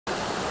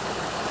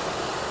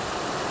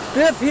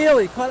Biff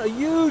Healy caught a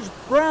huge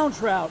brown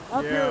trout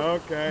up here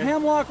okay.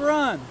 Hemlock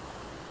Run.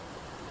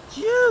 It's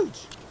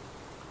huge.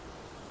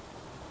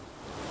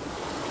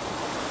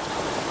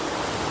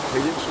 He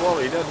didn't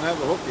swallow. He doesn't have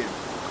the hook in.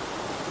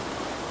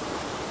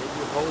 He's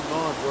just holding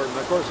on for it. And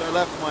of course, I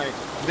left my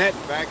net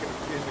back in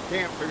the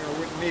camp figuring I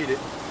wouldn't need it.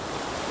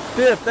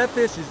 Biff, that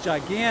fish is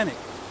gigantic.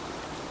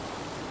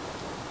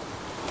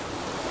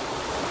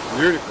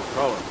 Beautiful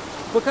color.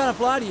 What kind of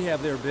fly do you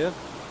have there, Biff?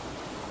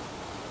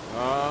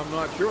 I'm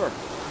not sure.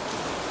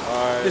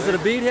 Is it a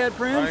beadhead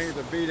prince? I think it's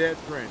a beadhead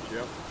prince,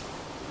 yep.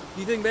 Do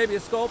you think maybe a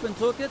sculpin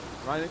took it?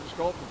 I think the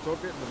sculpin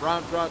took it, and the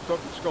brown trout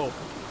took the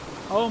sculpin.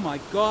 Oh my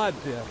God,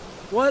 Biff.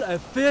 What a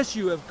fish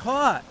you have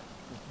caught.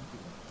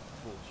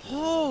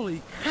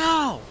 Holy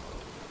cow.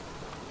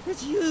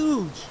 It's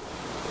huge.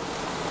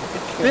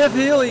 Biff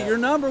Healy, you're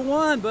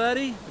 #1,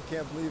 buddy. I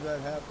can't believe that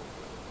happened.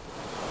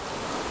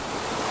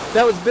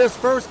 That was Biff's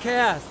first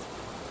cast.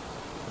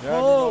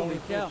 Holy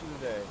cow.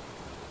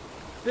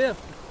 Biff,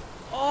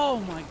 oh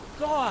my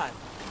God.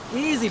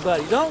 Easy,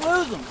 buddy. Don't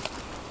lose him.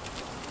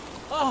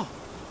 Oh,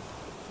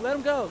 let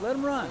him go. Let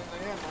him run.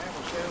 I am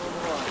standing on the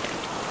line.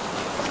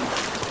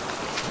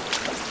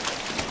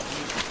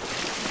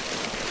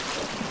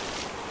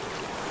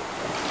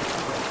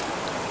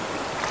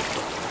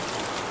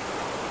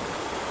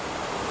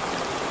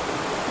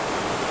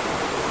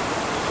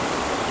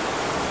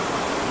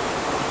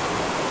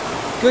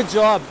 Good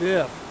job,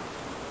 Biff.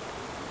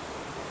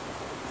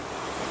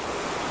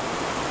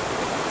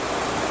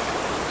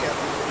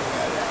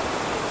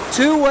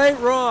 Two-weight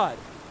rod.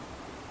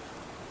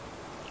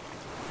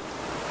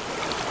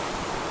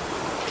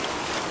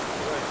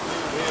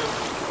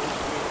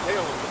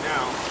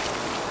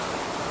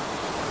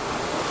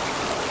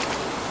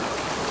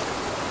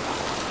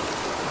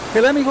 Okay,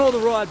 let me hold the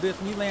rod, Biff,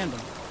 and you land him.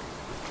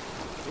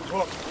 He's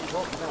hooked. He's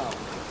hooked now.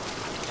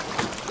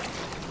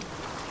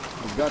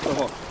 He's got the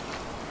hook.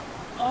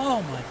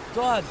 Oh my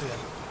God,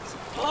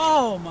 Biff.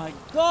 Oh my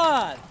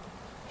God.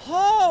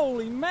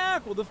 Holy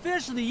mackerel. The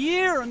fish of the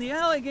year on the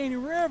Allegheny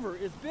River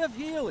is Biff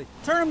Healy.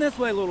 Turn him this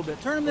way a little bit.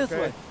 Turn him this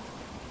way.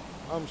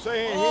 I'm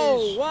saying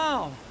he's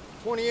wow.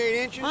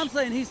 28 inches. I'm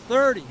saying he's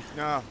 30.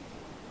 No.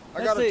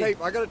 I got a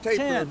tape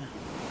 10,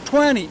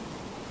 20.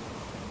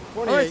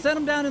 28. All right, set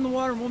him down in the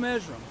water and we'll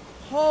measure him.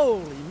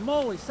 Holy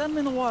moly. Set him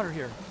in the water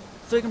here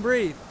so he can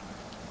breathe.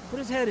 Put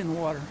his head in the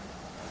water.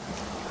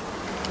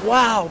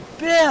 Wow,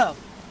 Biff.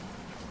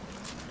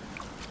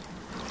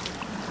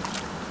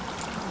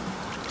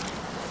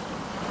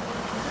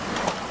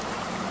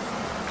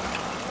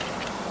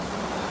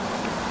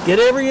 Get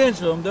every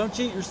inch of them. Don't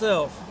cheat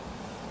yourself.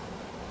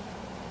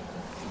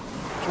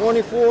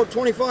 24,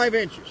 25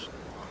 inches.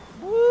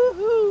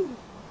 Woohoo!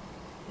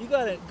 You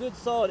got a good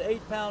solid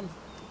 8-pound.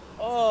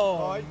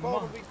 Oh, he's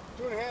probably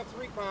 2.5,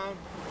 3 pounds.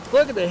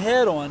 Look at the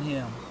head on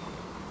him.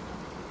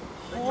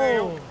 Big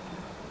male.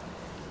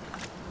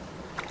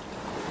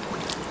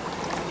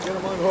 Get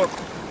him unhooked.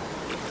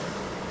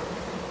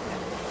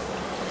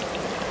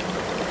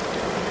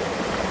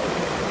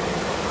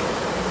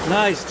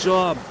 Nice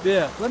job,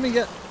 Biff. Let me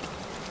get.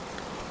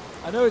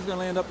 I know he's going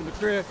to land up in the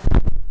creek.